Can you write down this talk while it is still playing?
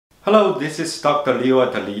Hello, this is Dr. Leo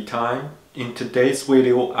at LeTime. In today's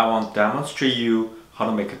video, I want to demonstrate you how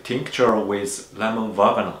to make a tincture with lemon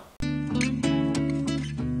verbena.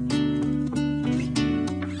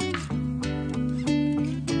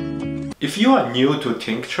 If you are new to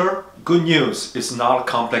tincture, good news, it's not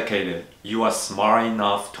complicated. You are smart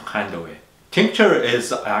enough to handle it. Tincture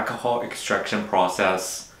is an alcohol extraction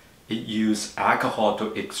process. It uses alcohol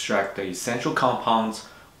to extract the essential compounds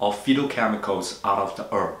or phytochemicals out of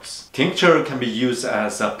the herbs. Tincture can be used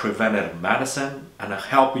as a preventative medicine and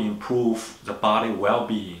help improve the body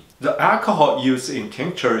well-being. The alcohol used in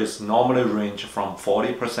tincture is normally range from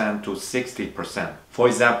 40% to 60%. For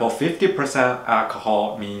example, 50%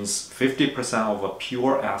 alcohol means 50% of a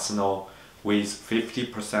pure ethanol with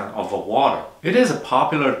 50% of a water. It is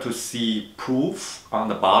popular to see proof on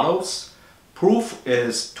the bottles. Proof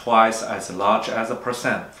is twice as large as a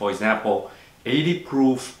percent. For example, 80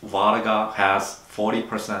 proof vodka has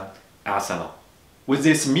 40% ethanol. With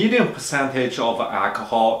this medium percentage of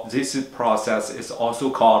alcohol, this process is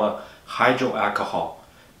also called hydroalcohol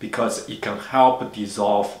because it can help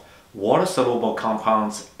dissolve water-soluble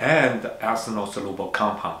compounds and ethanol-soluble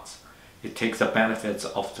compounds. It takes the benefits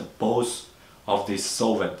of both of these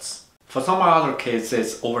solvents. For some other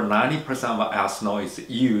cases, over 90% of ethanol is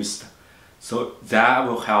used, so that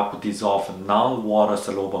will help dissolve non-water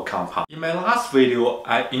soluble compounds. In my last video,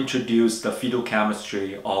 I introduced the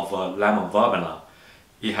phytochemistry of lemon verbena.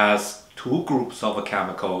 It has two groups of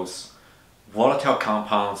chemicals, volatile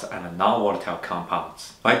compounds and non-volatile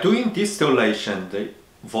compounds. By doing distillation, the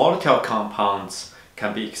volatile compounds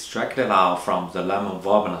can be extracted out from the lemon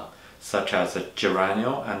verbena, such as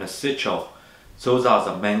geraniol and citral. Those are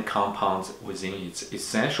the main compounds within its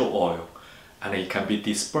essential oil, and it can be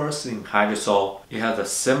dispersed in hydrosol. It has a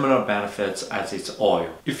similar benefits as its oil.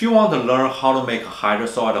 If you want to learn how to make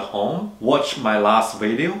hydrosol at home, watch my last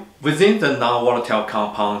video. Within the non-volatile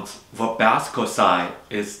compounds, verbascoside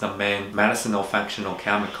is the main medicinal functional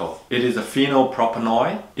chemical. It is a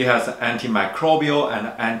phenylpropanoid. It has anti-microbial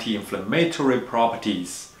and anti-inflammatory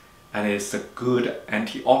properties, and it's a good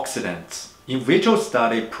antioxidant. In vitro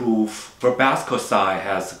study prove verbascoside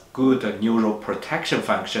has good neuroprotection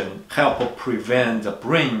function, help prevent the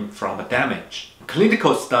brain from damage.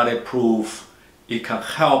 Clinical study prove it can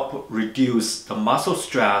help reduce the muscle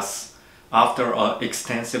stress after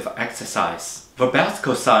extensive exercise.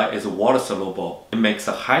 Verbascoside is water soluble. It makes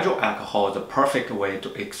a hydroalcohol the perfect way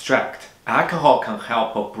to extract. Alcohol can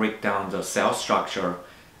help break down the cell structure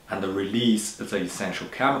and release the essential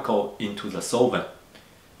chemical into the solvent.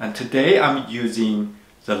 And today I'm using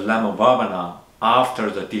the lemon verbena after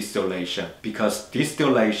the distillation because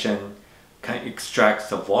distillation can extract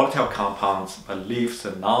the volatile compounds but leaves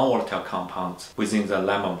the non-volatile compounds within the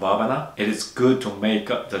lemon verbena. It is good to make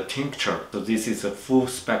the tincture. So this is a full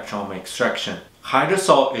spectrum extraction.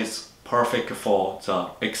 Hydrosol is perfect for the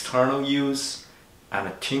external use and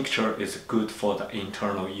the tincture is good for the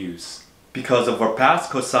internal use. Because the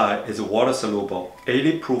verbascoside is water soluble,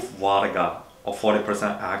 80 proof vodka or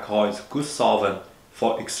 40% alcohol is a good solvent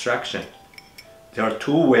for extraction. There are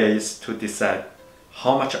two ways to decide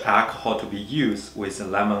how much alcohol to be used with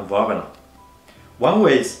lemon verbena. One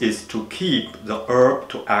way is to keep the herb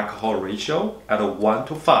to alcohol ratio at 1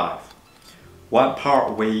 to 5. 1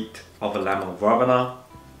 part weight of lemon verbena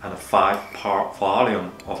and 5 part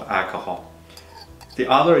volume of alcohol. The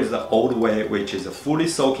other is the old way, which is a fully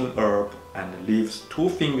soaking herb and leaves 2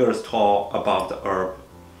 fingers tall above the herb.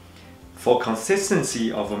 For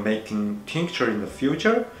consistency of making tincture in the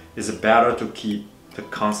future, it's better to keep the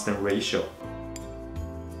constant ratio.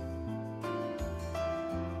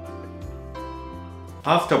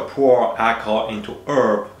 After pour alcohol into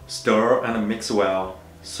herb, stir and mix well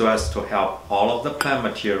so as to help all of the plant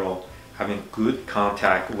material having good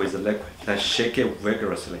contact with the liquid. Then shake it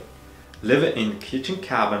vigorously. Leave it in the kitchen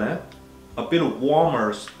cabinet. A bit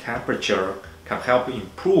warmer temperature can help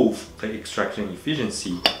improve the extraction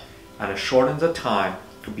efficiency and shorten the time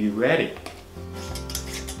to be ready.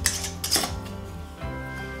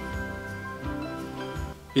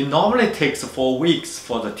 It normally takes 4 weeks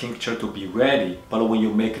for the tincture to be ready, but when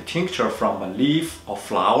you make a tincture from a leaf or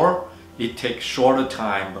flower, it takes shorter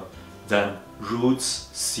time than roots,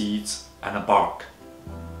 seeds, and bark.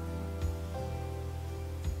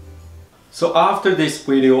 So after this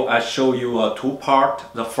video, I show you a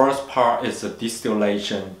 2-part. The first part is the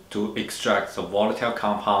distillation to extract the volatile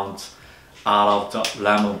compounds out of the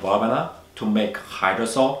lemon verbena to make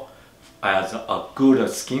hydrosol as a good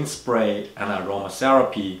skin spray and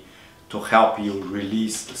aromatherapy to help you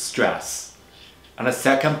release stress. And the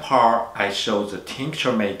second part, I show the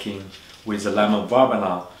tincture making with the lemon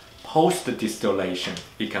verbena post distillation.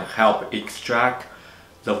 It can help extract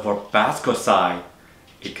the verbascoside.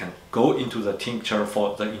 It can go into the tincture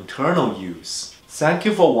for the internal use. Thank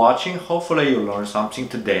you for watching. Hopefully you learned something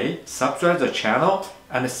today. Subscribe to the channel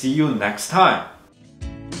and see you next time.